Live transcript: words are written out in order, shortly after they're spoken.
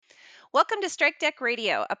Welcome to Strike Deck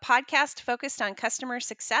Radio, a podcast focused on customer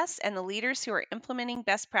success and the leaders who are implementing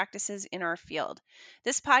best practices in our field.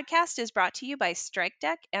 This podcast is brought to you by Strike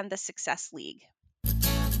Deck and the Success League.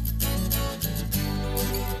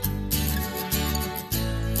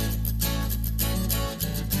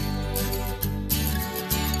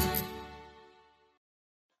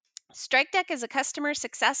 Strike Deck is a customer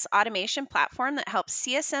success automation platform that helps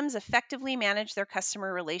CSMs effectively manage their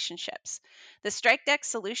customer relationships. The Strike Deck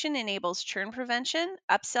solution enables churn prevention,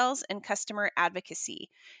 upsells, and customer advocacy.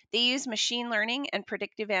 They use machine learning and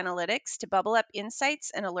predictive analytics to bubble up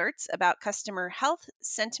insights and alerts about customer health,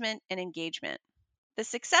 sentiment, and engagement. The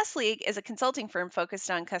Success League is a consulting firm focused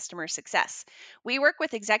on customer success. We work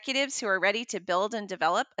with executives who are ready to build and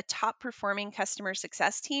develop a top performing customer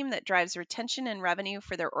success team that drives retention and revenue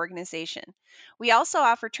for their organization. We also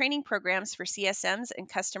offer training programs for CSMs and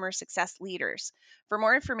customer success leaders. For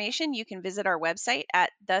more information, you can visit our website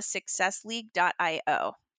at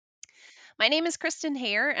thesuccessleague.io. My name is Kristen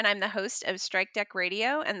Hayer, and I'm the host of Strike Deck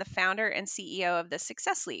Radio and the founder and CEO of the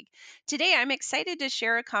Success League. Today, I'm excited to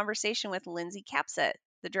share a conversation with Lindsay Capsett,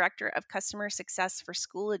 the Director of Customer Success for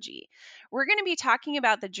Schoology. We're going to be talking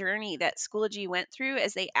about the journey that Schoology went through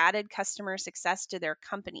as they added customer success to their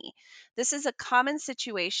company. This is a common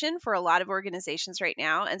situation for a lot of organizations right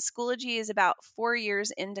now, and Schoology is about 4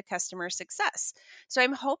 years into customer success. So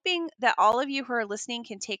I'm hoping that all of you who are listening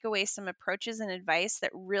can take away some approaches and advice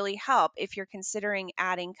that really help if you're considering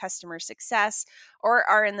adding customer success or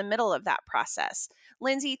are in the middle of that process.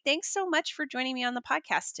 Lindsay, thanks so much for joining me on the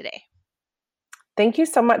podcast today. Thank you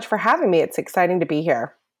so much for having me. It's exciting to be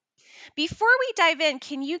here. Before we dive in,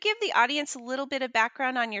 can you give the audience a little bit of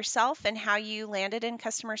background on yourself and how you landed in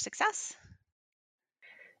customer success?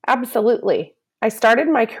 Absolutely. I started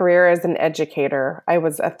my career as an educator. I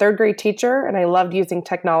was a third grade teacher and I loved using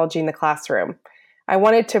technology in the classroom. I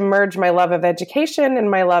wanted to merge my love of education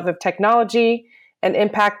and my love of technology and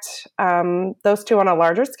impact those two on a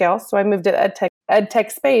larger scale. So I moved to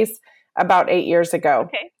EdTech space about 8 years ago.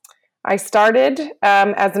 Okay. I started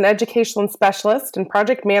as an educational specialist and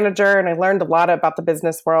project manager, and I learned a lot about the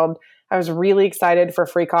business world. I was really excited for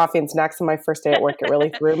free coffee and snacks on my first day at work. It really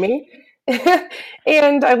threw me.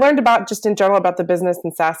 And I learned about just in general about the business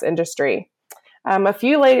and SaaS industry. A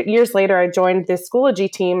few years later, I joined the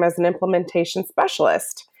Schoology team as an implementation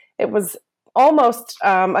specialist. It was almost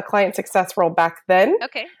a client success role back then.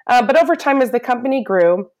 Okay. But over time, as the company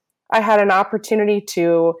grew, I had an opportunity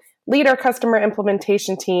to lead our customer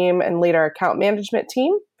implementation team and lead our account management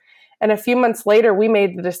team. And a few months later, we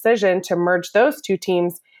made the decision to merge those two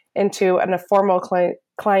teams into a formal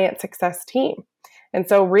client success team. And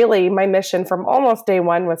so really, my mission from almost day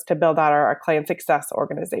one was to build out our client success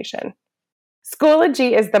organization.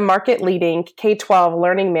 Schoology is the market-leading K-12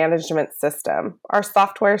 learning management system. Our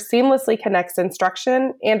software seamlessly connects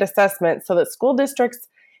instruction and assessment so that school districts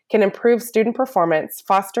can improve student performance,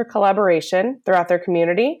 foster collaboration throughout their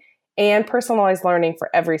community, and personalized learning for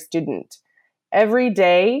every student. Every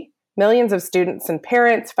day, millions of students and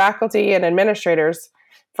parents, faculty, and administrators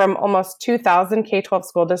from almost 2,000 K-12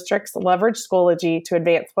 school districts leverage Schoology to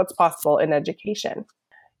advance what's possible in education.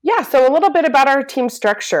 Yeah, so a little bit about our team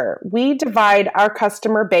structure. We divide our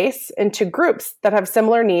customer base into groups that have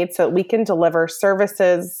similar needs so that we can deliver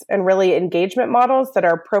services and really engagement models that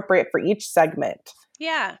are appropriate for each segment.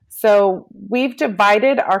 Yeah. So we've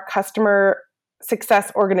divided our customer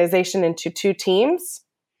success organization into two teams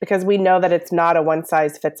because we know that it's not a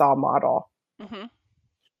one-size-fits-all model. Mm-hmm.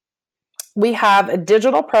 We have a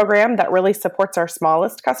digital program that really supports our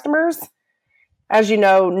smallest customers. As you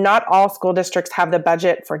know, not all school districts have the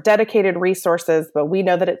budget for dedicated resources, but we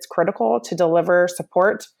know that it's critical to deliver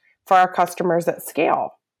support for our customers at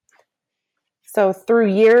scale. So through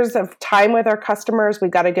years of time with our customers, we've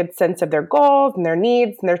got a good sense of their goals and their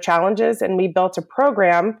needs and their challenges, and we built a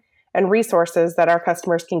program and resources that our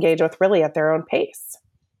customers can engage with really at their own pace.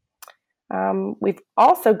 We've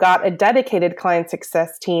also got a dedicated client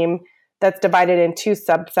success team that's divided in two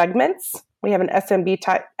sub-segments. We have an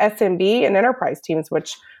SMB and enterprise teams,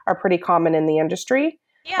 which are pretty common in the industry.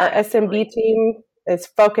 Yeah, Our SMB team is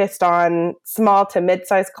focused on small to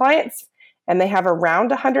mid-sized clients, and they have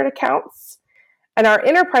around 100 accounts. And our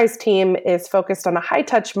enterprise team is focused on a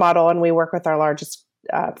high-touch model, and we work with our largest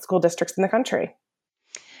school districts in the country.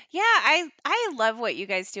 Yeah, I love what you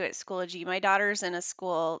guys do at Schoology. My daughter's in a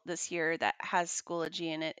school this year that has Schoology,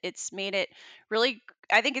 and it's made it really,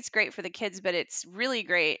 I think it's great for the kids, but it's really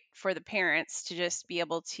great for the parents to just be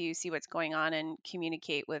able to see what's going on and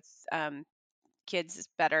communicate with kids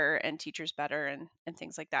better and teachers better and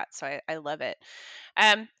things like that. So I love it.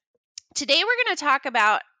 Today we're going to talk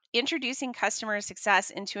about introducing customer success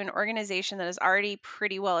into an organization that is already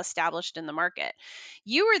pretty well established in the market.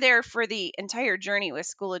 You were there for the entire journey with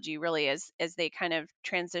Schoology, really, as they kind of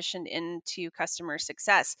transitioned into customer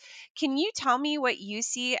success. Can you tell me what you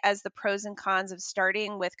see as the pros and cons of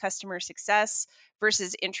starting with customer success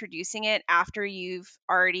versus introducing it after you've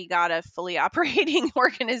already got a fully operating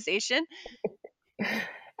organization?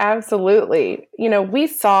 Absolutely. We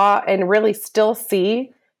saw and really still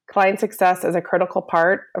see client success as a critical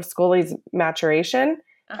part of Schoolly's maturation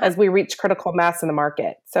Uh-huh. as we reach critical mass in the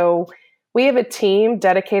market. So we have a team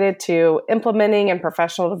dedicated to implementing and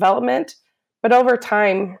professional development, but over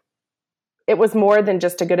time, it was more than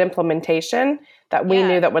just a good implementation that we Yeah.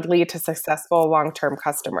 knew that would lead to successful long-term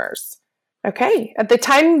customers. Okay. At the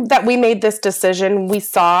time that we made this decision, we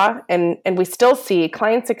saw and we still see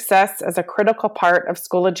client success as a critical part of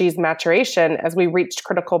Schoology's maturation as we reached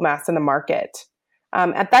critical mass in the market.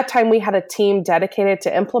 At that time, we had a team dedicated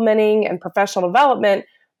to implementing and professional development,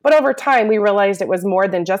 but over time, we realized it was more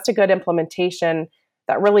than just a good implementation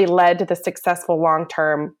that really led to successful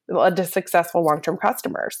long-term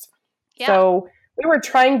customers. Yeah. So we were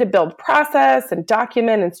trying to build process and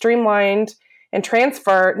document and streamline and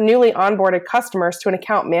transfer newly onboarded customers to an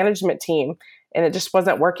account management team. And it just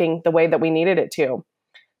wasn't working the way that we needed it to.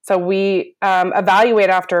 So we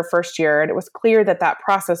evaluated after our first year, and it was clear that that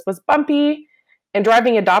process was bumpy and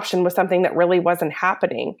driving adoption was something that really wasn't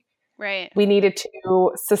happening. Right. We needed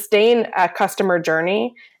to sustain a customer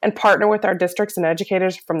journey and partner with our districts and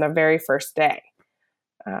educators from the very first day.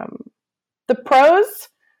 The pros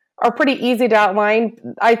are pretty easy to outline.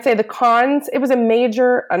 I'd say the cons, it was a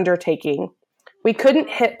major undertaking. We couldn't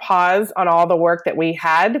hit pause on all the work that we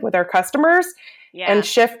had with our customers Yeah. and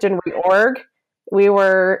shift and reorg. We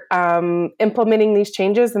were implementing these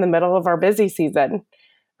changes in the middle of our busy season.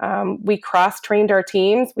 We cross-trained our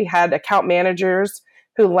teams. We had account managers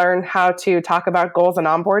who learned how to talk about goals and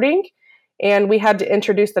onboarding. And we had to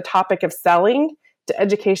introduce the topic of selling to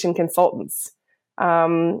education consultants.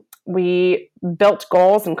 We built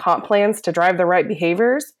goals and comp plans to drive the right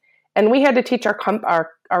behaviors. And we had to teach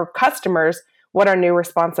our customers what our new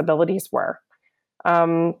responsibilities were.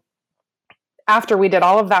 After we did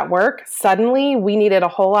all of that work, suddenly we needed a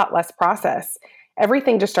whole lot less process.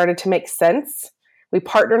 Everything just started to make sense. We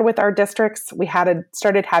partnered with our districts. We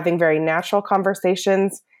started having very natural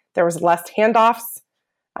conversations. There was less handoffs.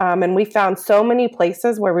 And we found so many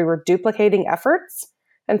places where we were duplicating efforts,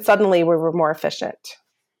 and suddenly we were more efficient.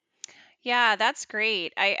 Yeah, that's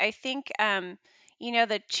great. I think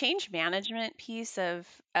the change management piece of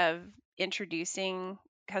introducing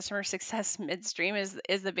customer success midstream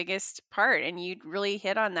is the biggest part, and you'd really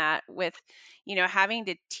hit on that with, having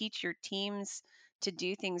to teach your teams to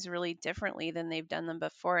do things really differently than they've done them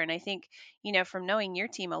before. And I think, from knowing your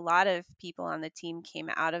team, a lot of people on the team came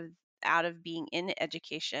out of being in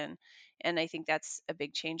education, and I think that's a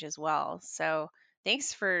big change as well. So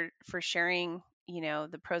thanks for sharing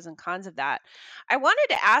the pros and cons of that. I wanted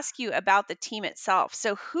to ask you about the team itself.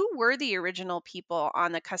 So who were the original people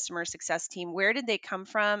on the customer success team? Where did they come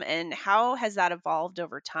from, and how has that evolved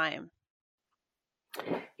over time?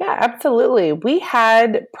 Yeah, absolutely. We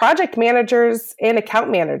had project managers and account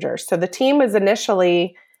managers. So the team was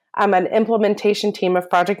initially an implementation team of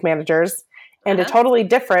project managers and a Uh-huh. totally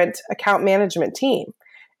different account management team.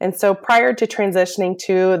 And so prior to transitioning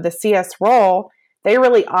to the CS role, they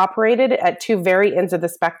really operated at two very ends of the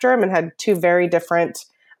spectrum and had two very different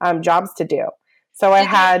jobs to do. So I Did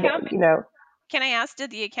the had, account Can I ask, did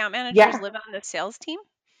the account managers yeah, live on the sales team?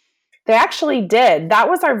 they actually did. That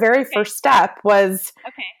was our very Okay. first step was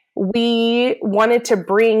Okay. we wanted to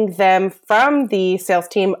bring them from the sales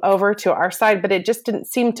team over to our side, but it just didn't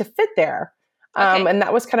seem to fit there. Okay. And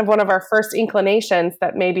that was kind of one of our first inclinations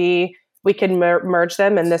that maybe we could merge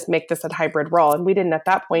them and make this a hybrid role. And we didn't at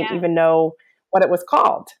that point Yeah. even know what it was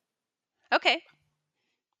called. Okay.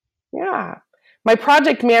 Yeah. My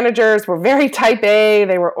project managers were very type A.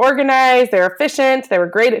 They were organized, they were efficient, they were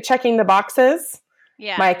great at checking the boxes. My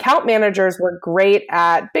Yeah. account managers were great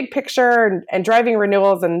at big picture and driving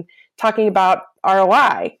renewals and talking about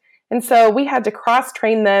ROI. And so we had to cross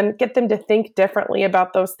train them, get them to think differently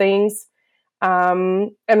about those things,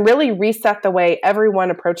 and really reset the way everyone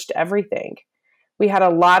approached everything. We had a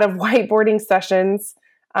lot of whiteboarding sessions,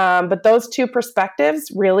 but those two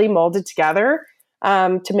perspectives really molded together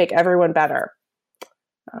to make everyone better.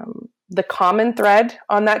 The common thread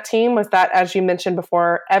on that team was that, as you mentioned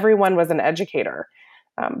before, everyone was an educator.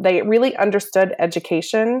 They really understood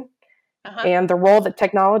education Uh-huh. and the role that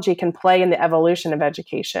technology can play in the evolution of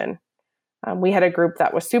education. We had a group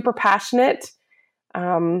that was super passionate,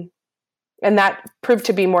 And that proved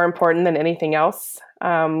to be more important than anything else.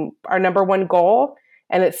 Our number one goal,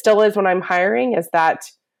 and it still is when I'm hiring, is that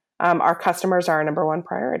our customers are our number one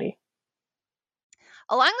priority.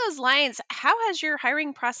 Along those lines, how has your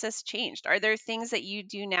hiring process changed? Are there things that you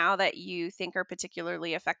do now that you think are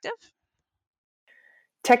particularly effective?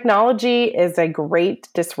 Technology is a great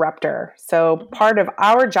disruptor. So, part of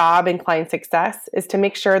our job in client success is to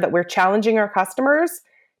make sure that we're challenging our customers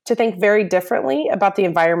to think very differently about the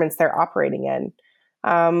environments they're operating in.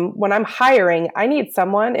 When I'm hiring, I need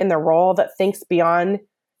someone in the role that thinks beyond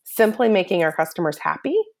simply making our customers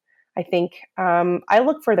happy. I think I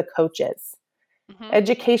look for the coaches. Mm-hmm.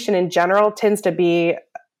 Education in general tends to be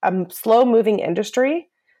a slow moving industry.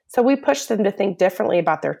 So we push them to think differently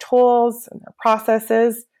about their tools and their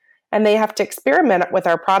processes, and they have to experiment with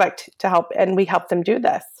our product to help, and we help them do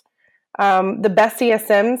this. The best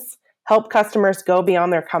CSMs help customers go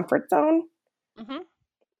beyond their comfort zone. Mm-hmm.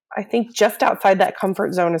 I think just outside that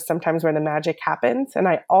comfort zone is sometimes where the magic happens. And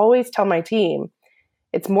I always tell my team,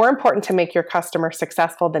 it's more important to make your customer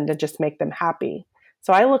successful than to just make them happy.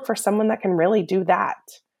 So I look for someone that can really do that.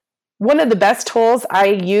 One of the best tools I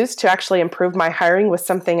use to actually improve my hiring was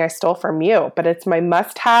something I stole from you, but it's my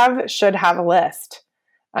must-have, should-have list.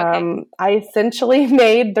 Okay. I essentially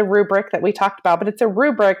made the rubric that we talked about, but it's a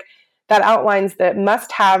rubric that outlines the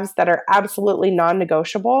must-haves that are absolutely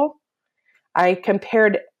non-negotiable. I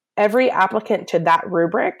compared every applicant to that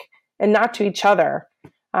rubric and not to each other.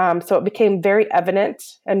 So it became very evident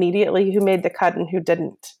immediately who made the cut and who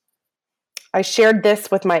didn't. I shared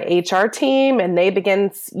this with my HR team, and they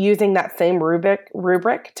began using that same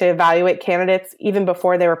rubric to evaluate candidates even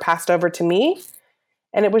before they were passed over to me.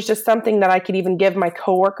 And it was just something that I could even give my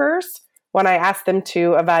coworkers when I asked them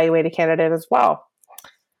to evaluate a candidate as well.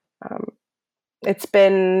 It's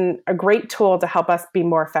been a great tool to help us be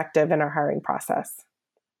more effective in our hiring process.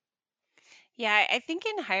 Yeah, I think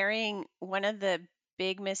in hiring, one of the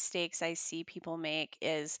big mistakes I see people make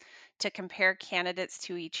is to compare candidates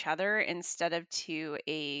to each other instead of to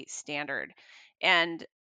a standard. And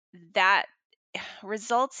that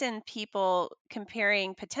results in people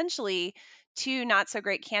comparing potentially two not so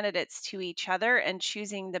great candidates to each other and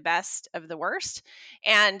choosing the best of the worst.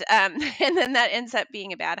 And and then that ends up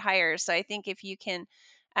being a bad hire. So I think if you can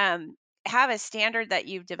um, have a standard that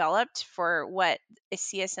you've developed for what a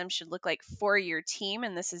CSM should look like for your team,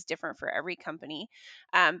 and this is different for every company,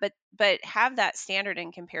 but have that standard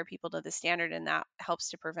and compare people to the standard, and that helps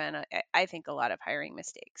to prevent, I think, a lot of hiring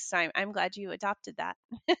mistakes. So I'm glad you adopted that.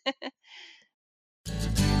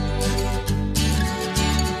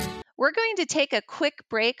 We're going to take a quick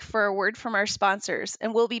break for a word from our sponsors,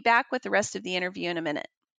 and we'll be back with the rest of the interview in a minute.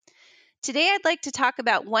 Today, I'd like to talk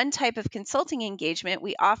about one type of consulting engagement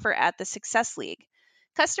we offer at the Success League.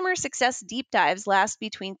 Customer success deep dives last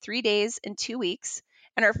between 3 days and 2 weeks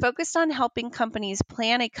and are focused on helping companies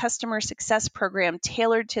plan a customer success program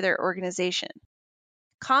tailored to their organization.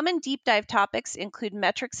 Common deep dive topics include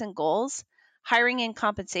metrics and goals, hiring and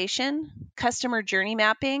compensation, customer journey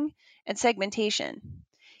mapping, and segmentation.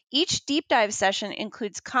 Each deep dive session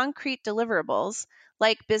includes concrete deliverables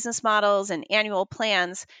like business models and annual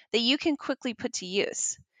plans that you can quickly put to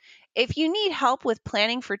use. If you need help with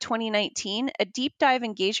planning for 2019, a deep dive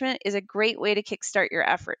engagement is a great way to kickstart your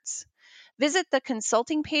efforts. Visit the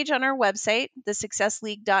consulting page on our website,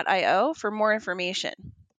 thesuccessleague.io, for more information.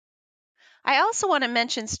 I also want to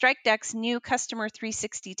mention StrikeDeck's new Customer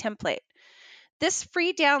 360 template. This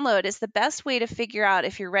free download is the best way to figure out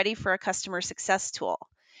if you're ready for a customer success tool.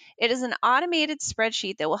 It is an automated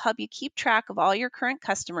spreadsheet that will help you keep track of all your current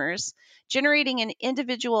customers, generating an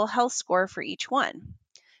individual health score for each one.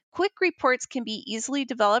 Quick reports can be easily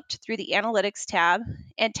developed through the Analytics tab,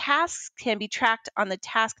 and tasks can be tracked on the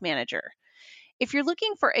Task Manager. If you're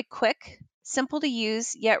looking for a quick, simple to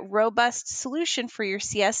use, yet robust solution for your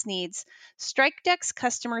CS needs, StrikeDeck's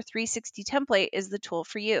Customer 360 template is the tool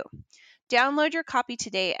for you. Download your copy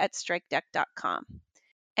today at strikedeck.com.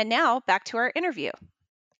 And now back to our interview.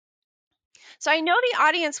 So I know the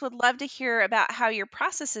audience would love to hear about how your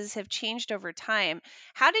processes have changed over time.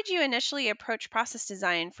 How did you initially approach process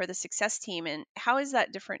design for the success team, and how is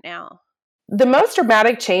that different now? The most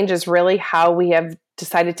dramatic change is really how we have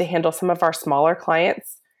decided to handle some of our smaller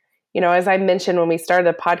clients. As I mentioned when we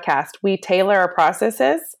started the podcast, we tailor our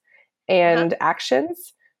processes and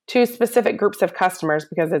actions to specific groups of customers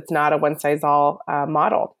because it's not a one-size-all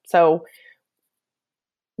model. So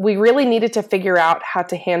we really needed to figure out how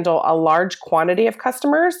to handle a large quantity of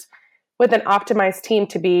customers with an optimized team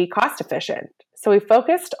to be cost efficient. So we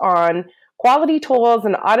focused on quality tools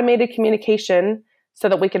and automated communication so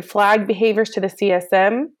that we could flag behaviors to the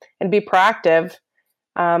CSM and be proactive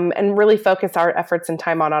and really focus our efforts and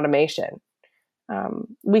time on automation.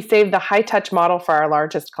 We save the high touch model for our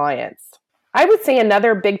largest clients. I would say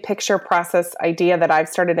another big picture process idea that I've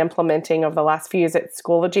started implementing over the last few years at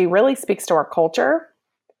Schoology really speaks to our culture.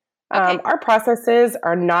 Okay. Our processes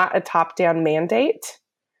are not a top down mandate.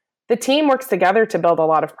 The team works together to build a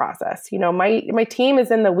lot of process. My team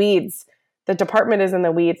is in the weeds, the department is in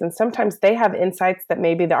the weeds, and sometimes they have insights that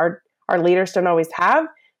maybe our leaders don't always have.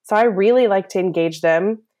 So I really like to engage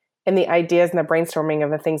them in the ideas and the brainstorming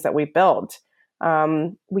of the things that we build.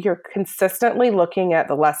 We are consistently looking at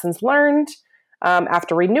the lessons learned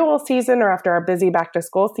after renewal season or after our busy back to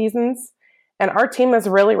school seasons. And our team is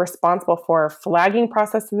really responsible for flagging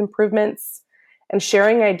process improvements and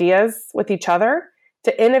sharing ideas with each other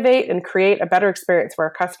to innovate and create a better experience for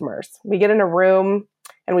our customers. We get in a room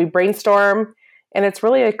and we brainstorm, and it's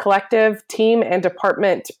really a collective team and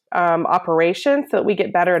department operation so that we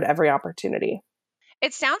get better at every opportunity.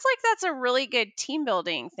 It sounds like that's a really good team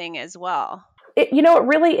building thing as well. It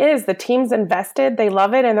really is. The team's invested, they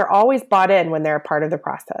love it, and they're always bought in when they're a part of the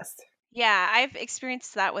process. Yeah, I've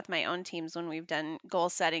experienced that with my own teams when we've done goal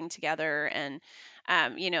setting together and,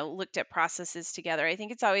 looked at processes together. I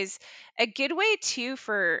think it's always a good way too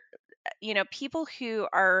for, people who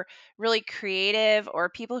are really creative or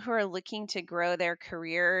people who are looking to grow their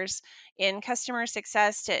careers in customer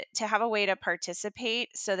success to have a way to participate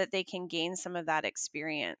so that they can gain some of that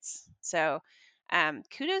experience. So,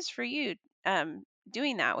 kudos for you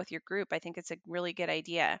doing that with your group. I think it's a really good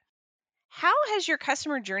idea. How has your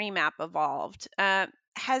customer journey map evolved?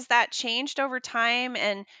 Has that changed over time?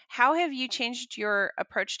 And how have you changed your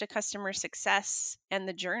approach to customer success and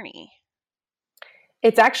the journey?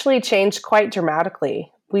 It's actually changed quite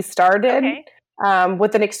dramatically. We started Okay.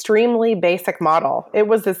 with an extremely basic model. It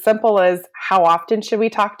was as simple as how often should we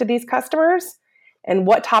talk to these customers and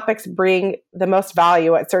what topics bring the most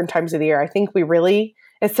value at certain times of the year. I think we really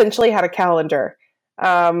essentially had a calendar.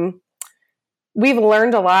 Um, we've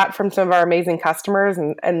learned a lot from some of our amazing customers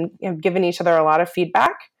and have given each other a lot of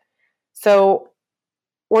feedback. So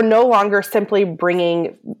we're no longer simply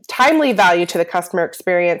bringing timely value to the customer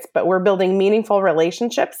experience, but we're building meaningful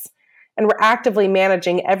relationships and we're actively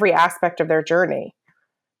managing every aspect of their journey.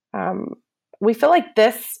 Um, we feel like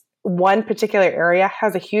this one particular area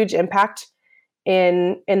has a huge impact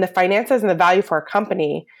in the finances and the value for our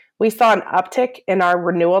company. We saw an uptick in our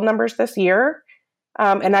renewal numbers this year,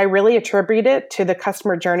 and I really attribute it to the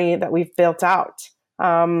customer journey that we've built out.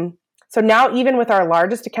 So now, even with our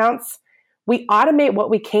largest accounts, we automate what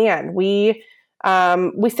we can. We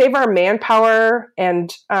save our manpower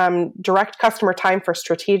and direct customer time for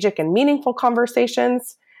strategic and meaningful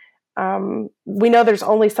conversations. We know there's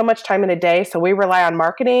only so much time in a day, so we rely on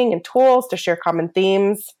marketing and tools to share common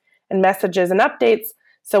themes and messages and updates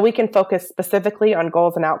so we can focus specifically on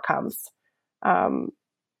goals and outcomes.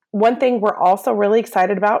 One thing we're also really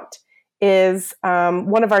excited about is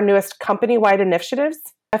one of our newest company-wide initiatives.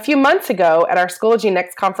 A few months ago at our Schoology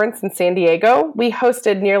Next conference in San Diego, we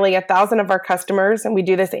hosted nearly 1,000 of our customers, and we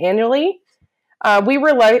do this annually. We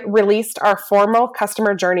released our formal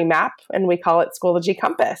customer journey map, and we call it Schoology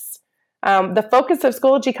Compass. The focus of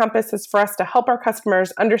Schoology Compass is for us to help our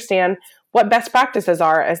customers understand what best practices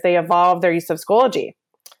are as they evolve their use of Schoology.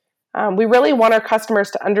 We really want our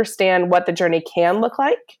customers to understand what the journey can look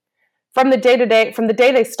like from the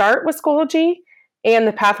day they start with Schoology and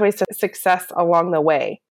the pathways to success along the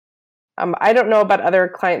way. I don't know about other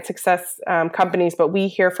client success companies, but we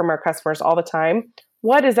hear from our customers all the time,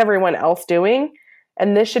 what is everyone else doing?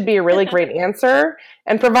 And this should be a really great answer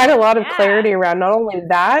and provide a lot of clarity around not only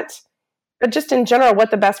that, but just in general,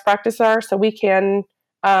 what the best practices are so we can,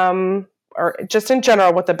 or just in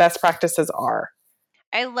general, what the best practices are.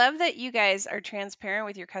 I love that you guys are transparent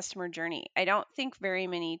with your customer journey. I don't think very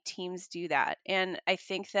many teams do that. And I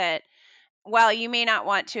think that while you may not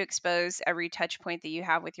want to expose every touch point that you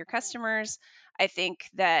have with your customers, I think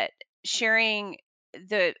that sharing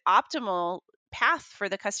the optimal path for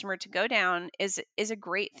the customer to go down is a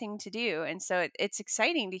great thing to do. And so it's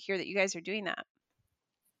exciting to hear that you guys are doing that.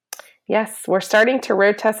 Yes, we're starting to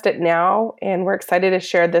road test it now, and we're excited to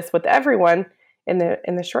share this with everyone in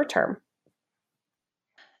the short term.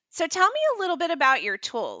 So tell me a little bit about your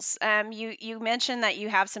tools. You mentioned that you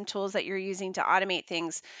have some tools that you're using to automate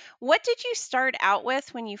things. What did you start out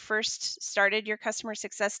with when you first started your customer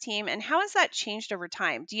success team, and how has that changed over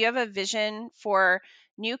time? Do you have a vision for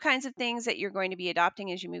new kinds of things that you're going to be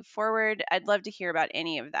adopting as you move forward? I'd love to hear about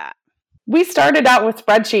any of that. We started out with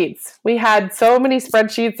spreadsheets. We had so many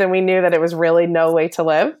spreadsheets, and we knew that it was really no way to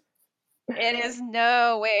live. It is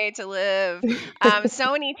no way to live.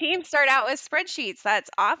 So many teams start out with spreadsheets. That's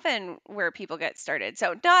often where people get started.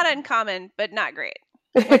 So not uncommon, but not great.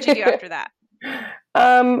 What'd you do after that?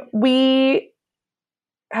 We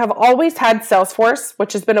have always had Salesforce,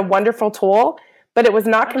 which has been a wonderful tool, but it was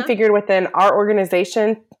not configured within our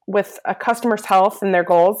organization with a customer's health and their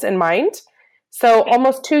goals in mind. So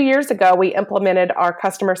almost 2 years ago, we implemented our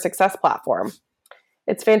customer success platform.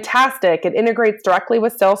 It's fantastic. It integrates directly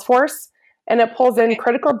with Salesforce, and it pulls in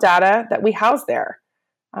critical data that we house there.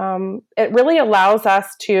 It really allows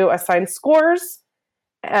us to assign scores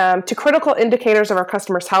to critical indicators of our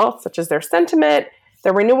customers' health, such as their sentiment,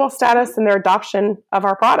 their renewal status, and their adoption of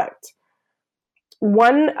our product.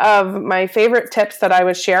 One of my favorite tips that I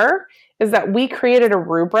would share is that we created a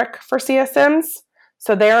rubric for CSMs,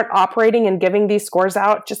 so they aren't operating and giving these scores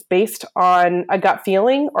out just based on a gut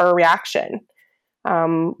feeling or a reaction.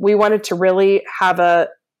 We wanted to really have a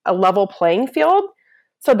level playing field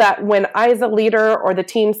so that when I, as a leader, or the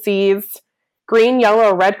team sees green, yellow,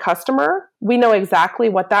 or red customer, we know exactly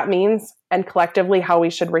what that means and collectively how we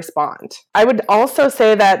should respond. I would also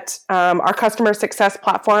say that our customer success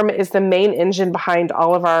platform is the main engine behind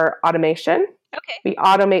all of our automation. We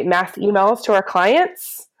automate mass emails to our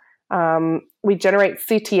clients. We generate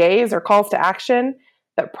CTAs, or calls to action,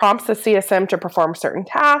 that prompts the CSM to perform certain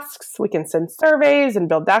tasks. We can send surveys and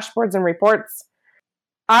build dashboards and reports.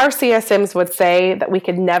 Our CSMs would say that we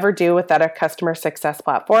could never do without a customer success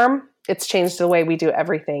platform. It's changed the way we do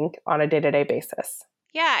everything on a day-to-day basis.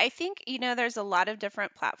 Yeah, I think, there's a lot of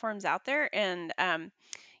different platforms out there, and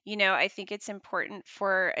I think it's important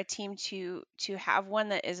for a team to have one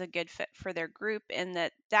that is a good fit for their group, and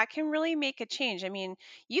that can really make a change. I mean,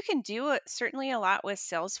 you can do it certainly a lot with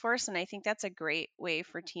Salesforce, and I think that's a great way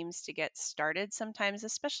for teams to get started sometimes,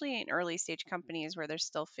 especially in early stage companies where they're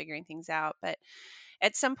still figuring things out. But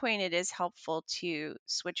at some point, it is helpful to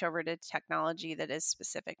switch over to technology that is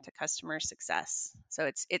specific to customer success. So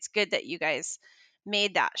it's good that you guys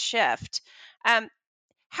made that shift. Um,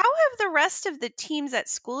 how have the rest of the teams at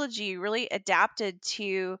Schoology really adapted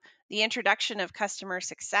to the introduction of customer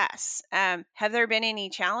success? Have there been any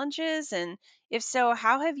challenges? And if so,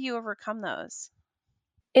 how have you overcome those?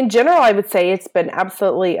 In general, I would say it's been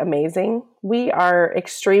absolutely amazing. We are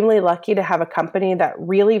extremely lucky to have a company that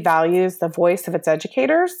really values the voice of its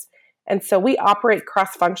educators. And so we operate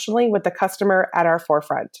cross-functionally with the customer at our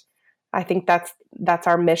forefront. I think that's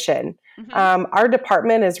our mission. Our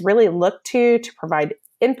department is really looked to provide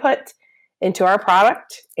input into our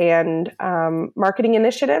product and marketing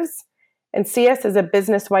initiatives, and CS is a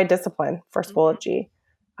business-wide discipline for Schoology.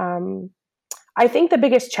 I think the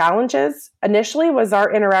biggest challenges initially was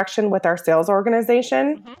our interaction with our sales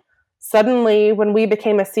organization. Suddenly, when we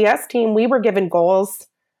became a CS team, we were given goals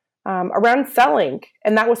around selling,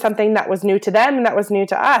 and that was something that was new to them and that was new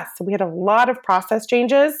to us. So we had a lot of process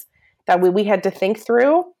changes that we had to think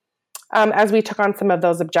through as we took on some of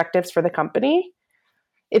those objectives for the company.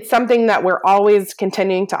 It's something that we're always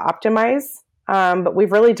continuing to optimize, but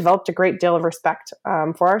we've really developed a great deal of respect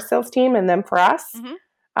for our sales team and them for us.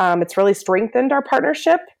 It's really strengthened our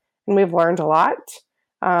partnership, and we've learned a lot.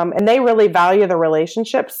 And they really value the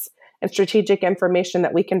relationships and strategic information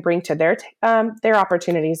that we can bring to their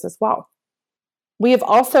opportunities as well. We have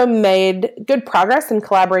also made good progress in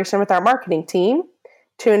collaboration with our marketing team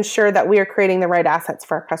to ensure that we are creating the right assets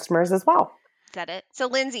for our customers as well. Got it. So,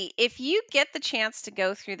 Lindsay, if you get the chance to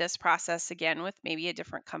go through this process again with maybe a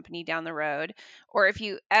different company down the road, or if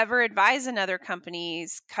you ever advise another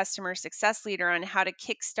company's customer success leader on how to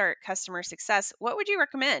kickstart customer success, what would you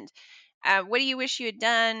recommend? What do you wish you had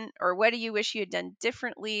done, or what do you wish you had done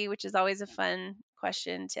differently? Which is always a fun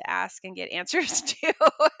question to ask and get answers to.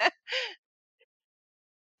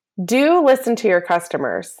 Do listen to your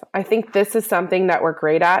customers. I think this is something that we're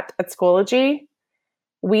great at Schoology.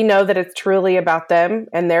 We know that it's truly about them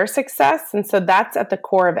and their success. And so that's at the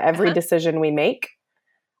core of every decision we make.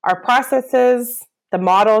 Our processes, the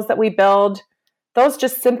models that we build, those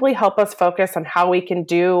just simply help us focus on how we can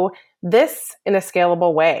do this in a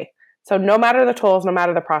scalable way. So no matter the tools, no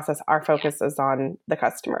matter the process, our focus is on the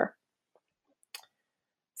customer.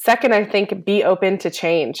 Second, I think be open to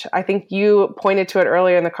change. I think you pointed to it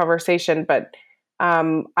earlier in the conversation, but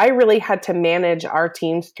I really had to manage our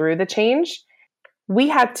teams through the change. We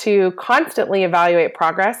had to constantly evaluate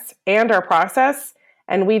progress and our process,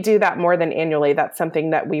 and we do that more than annually. That's something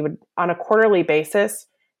that we would, on a quarterly basis,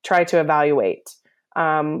 try to evaluate.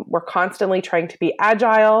 We're constantly trying to be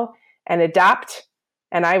agile and adapt.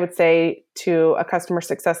 And I would say to a customer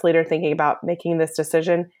success leader thinking about making this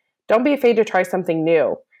decision, don't be afraid to try something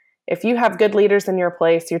new. If you have good leaders in your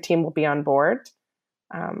place, your team will be on board.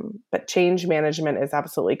 But change management is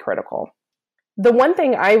absolutely critical. The one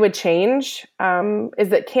thing I would change is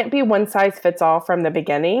that it can't be one size fits all from the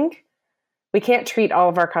beginning. We can't treat all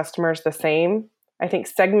of our customers the same. I think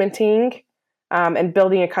segmenting and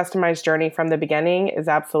building a customized journey from the beginning is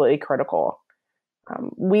absolutely critical.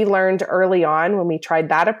 We learned early on when we tried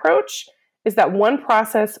that approach is that one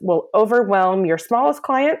process will overwhelm your smallest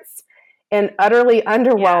clients and utterly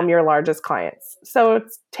underwhelm your largest clients. So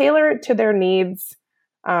it's tailor it to their needs,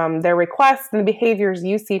 their requests, and the behaviors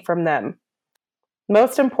you see from them.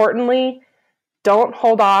 Most importantly, don't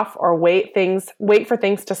hold off or wait for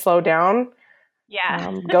things to slow down.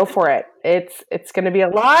 Yeah. Go for it. It's going to be a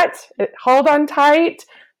lot. Hold on tight,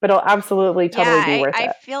 but it'll absolutely Yeah, totally be worth I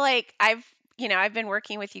it. feel like I've been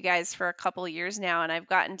working with you guys for a couple of years now, and I've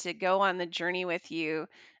gotten to go on the journey with you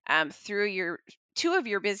through your two of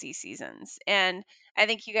your busy seasons. And I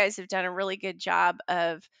think you guys have done a really good job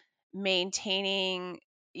of maintaining,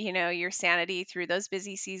 your sanity through those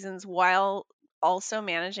busy seasons while also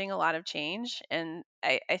managing a lot of change. And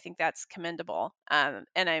I think that's commendable. And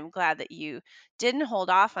I'm glad that you didn't hold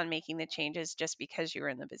off on making the changes just because you were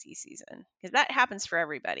in the busy season, because that happens for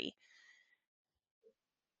everybody.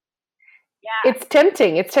 Yeah. It's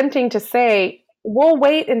tempting. It's tempting to say, we'll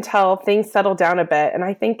wait until things settle down a bit. And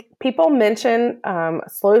I think people mention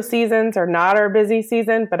slow seasons are not our busy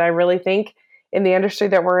season, but I really think in the industry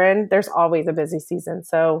that we're in, there's always a busy season.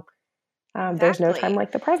 So there's no time Exactly.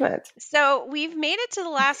 like the present. So we've made it to the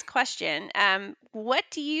last question. What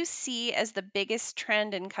do you see as the biggest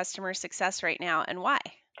trend in customer success right now, and why?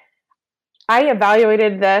 I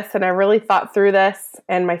evaluated this and I really thought through this.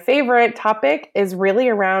 And my favorite topic is really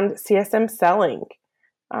around CSM selling.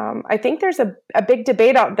 I think there's a big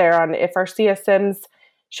debate out there on if our CSMs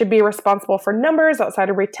should be responsible for numbers outside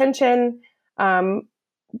of retention. Um,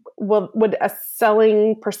 would a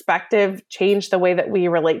selling perspective change the way that we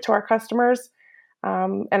relate to our customers?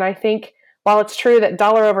 And I think while it's true that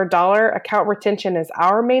dollar over dollar account retention is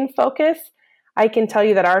our main focus, I can tell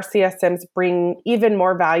you that our CSMs bring even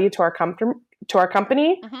more value to our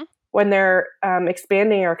company Hmm. when they're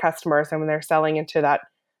expanding our customers and when they're selling into that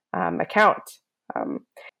account. Um,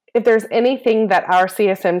 if there's anything that our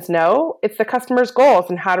CSMs know, it's the customer's goals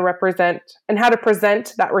and how to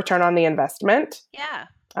present that return on the investment. Yeah.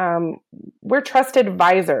 Um, we're trusted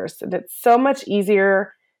advisors, and it's so much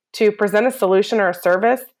easier to present a solution or a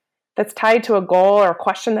service that's tied to a goal or a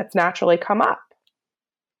question that's naturally come up.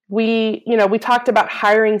 We talked about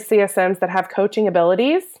hiring CSMs that have coaching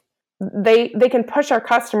abilities. They can push our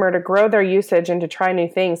customer to grow their usage and to try new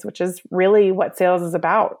things, which is really what sales is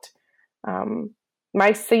about. Um,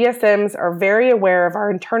 my CSMs are very aware of our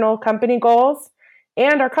internal company goals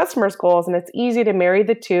and our customers' goals, and it's easy to marry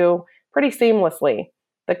the two pretty seamlessly.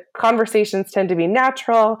 The conversations tend to be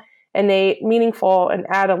natural, innate, meaningful, and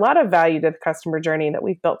add a lot of value to the customer journey that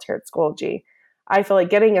we've built here at Schoology. I feel like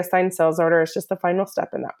getting a signed sales order is just the final step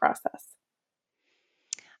in that process.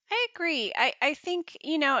 I agree. I think,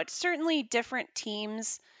 it's certainly different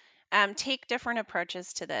teams take different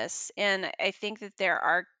approaches to this. And I think that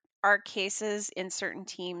there are cases in certain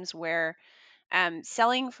teams where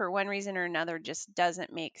selling for one reason or another just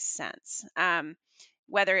doesn't make sense.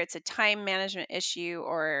 Whether it's a time management issue,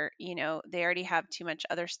 or they already have too much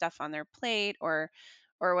other stuff on their plate, or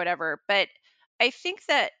whatever. But I think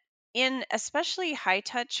that in especially high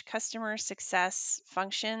touch customer success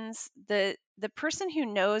functions, the person who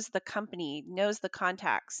knows the company, knows the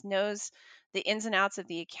contacts, knows the ins and outs of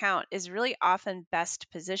the account is really often best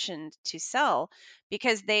positioned to sell,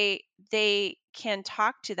 because they can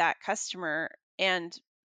talk to that customer and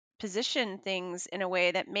position things in a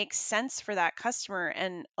way that makes sense for that customer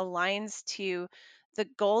and aligns to the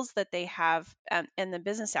goals that they have, and the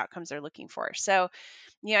business outcomes they're looking for. So,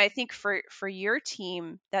 I think for your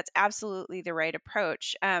team, that's absolutely the right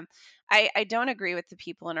approach. I don't agree with the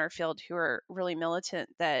people in our field who are really militant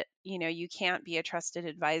that you can't be a trusted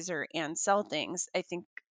advisor and sell things. I think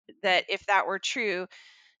that if that were true,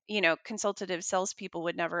 consultative salespeople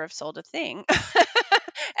would never have sold a thing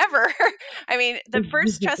ever. I mean, the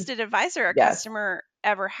first trusted advisor a Yes. customer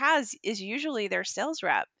ever has is usually their sales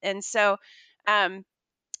rep. And so, um,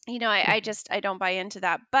 I don't buy into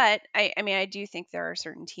that. But I mean, I do think there are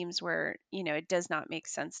certain teams where, it does not make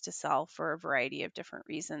sense to sell for a variety of different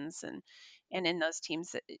reasons. And in those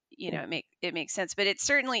teams that, it makes sense. But it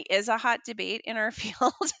certainly is a hot debate in our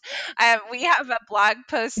field. We have a blog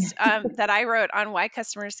post that I wrote on why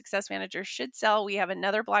customer success managers should sell. We have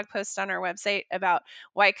another blog post on our website about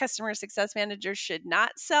why customer success managers should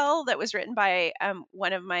not sell, that was written by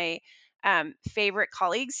one of my favorite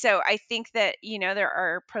colleagues. So I think that, there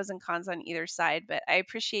are pros and cons on either side, but I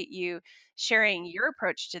appreciate you sharing your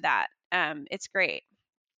approach to that. It's great.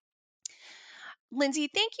 Lindsay,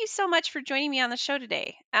 thank you so much for joining me on the show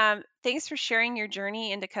today. Thanks for sharing your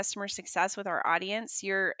journey into customer success with our audience.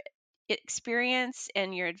 Your experience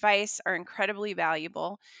and your advice are incredibly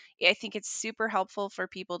valuable. I think it's super helpful for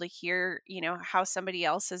people to hear, how somebody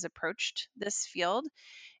else has approached this field.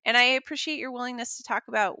 And I appreciate your willingness to talk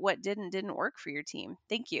about what did and didn't work for your team.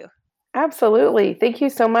 Thank you. Absolutely. Thank you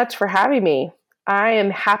so much for having me. I am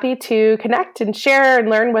happy to connect and share and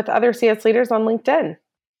learn with other CS leaders on LinkedIn.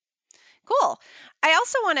 Cool. I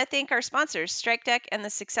also want to thank our sponsors, StrikeDeck and the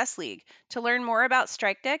Success League. To learn more about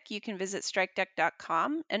StrikeDeck, you can visit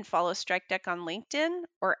strikedeck.com and follow StrikeDeck on LinkedIn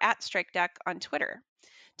or at StrikeDeck on Twitter.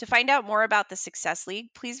 To find out more about the Success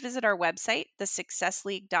League, please visit our website,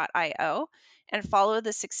 thesuccessleague.io, and follow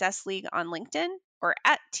the Success League on LinkedIn or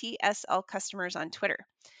at TSL Customers on Twitter.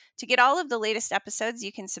 To get all of the latest episodes,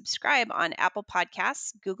 you can subscribe on Apple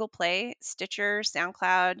Podcasts, Google Play, Stitcher,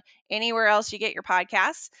 SoundCloud, anywhere else you get your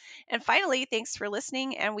podcasts. And finally, thanks for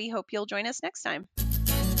listening, and we hope you'll join us next time.